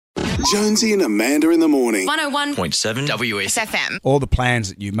Jonesy and Amanda in the morning. 101.7 WSFM. All the plans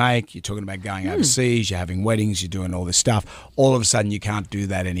that you make, you're talking about going overseas, you're having weddings, you're doing all this stuff. All of a sudden, you can't do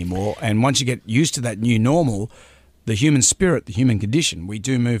that anymore. And once you get used to that new normal, the human spirit, the human condition, we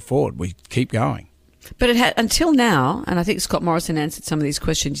do move forward. We keep going. But it had until now, and I think Scott Morrison answered some of these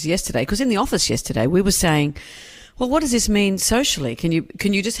questions yesterday, because in the office yesterday we were saying, well, what does this mean socially? Can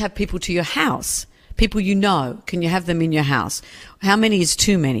you just have people to your house? People you know, can you have them in your house? How many is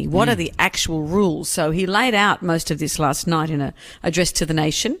too many? What are the actual rules? So he laid out most of this last night in an address to the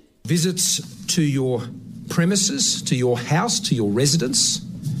nation. Visits to your premises, to your house, to your residence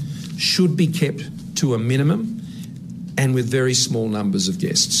should be kept to a minimum and with very small numbers of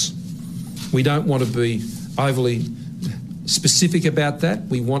guests. We don't want to be overly specific about that.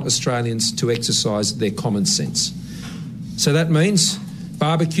 We want Australians to exercise their common sense. So that means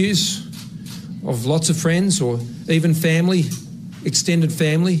barbecues of lots of friends or even family, extended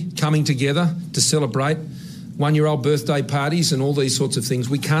family coming together to celebrate one-year-old birthday parties and all these sorts of things.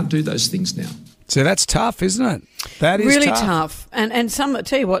 We can't do those things now. So that's tough, isn't it? That is really tough. And some, I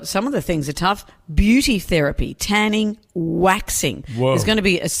tell you what, some of the things are tough. Beauty therapy, tanning, waxing. Whoa. There's going to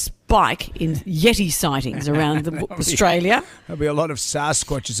be a spike in Yeti sightings around Australia. There'll be a lot of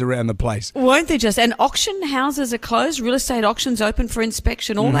Sasquatches around the place. Won't they just? And auction houses are closed, real estate auctions open for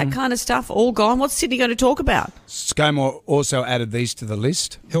inspection, all that kind of stuff, all gone. What's Sydney going to talk about? ScoMo also added these to the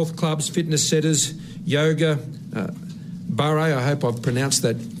list. Health clubs, fitness centres, yoga, Barre, I hope I've pronounced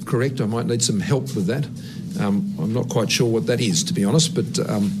that correct. I might need some help with that. I'm not quite sure what that is, to be honest, but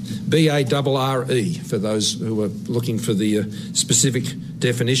B-A-R-R-E for those who are looking for the specific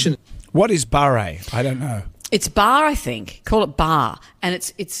definition. What is Barre? I don't know. It's bar, I think. Call it bar, and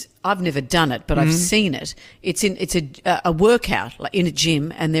it's. I've never done it, but I've seen it. It's a workout like in a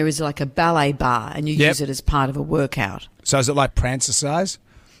gym, and there is like a ballet bar, and you use it as part of a workout. So is it like Prancercise?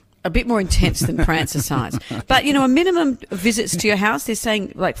 A bit more intense than Prancercise. But, a minimum visits to your house, they're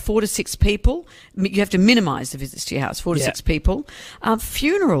saying like 4 to 6 people. You have to minimise the visits to your house, 4 to 6 people.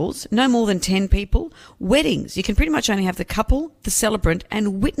 Funerals, no more than 10 people. Weddings, you can pretty much only have the couple, the celebrant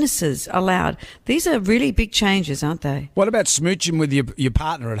and witnesses allowed. These are really big changes, aren't they? What about smooching with your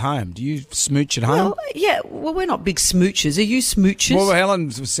partner at home? Do you smooch at home? Well, we're not big smoochers. Are you smoochers? Well, Helen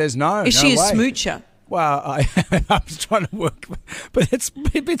says no. Is she a smoocher? Well, I was trying to work, but it's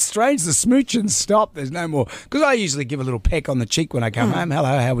a bit strange. The smooching stopped. There's no more. Because I usually give a little peck on the cheek when I come home.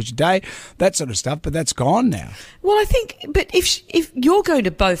 Hello, how was your day? That sort of stuff, but that's gone now. Well, I think, but if you're going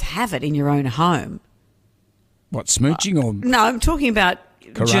to both have it in your own home. What, smooching or? No, I'm talking about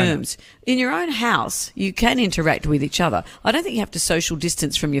Corona. Germs. In your own house, you can interact with each other. I don't think you have to social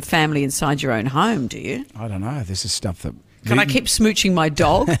distance from your family inside your own home, do you? I don't know. This is stuff that... Can I keep smooching my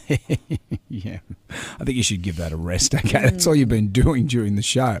dog? Yeah. I think you should give that a rest, okay? That's all you've been doing during the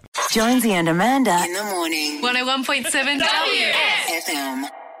show. Jonesy and Amanda in the morning. 101.7 WSFM.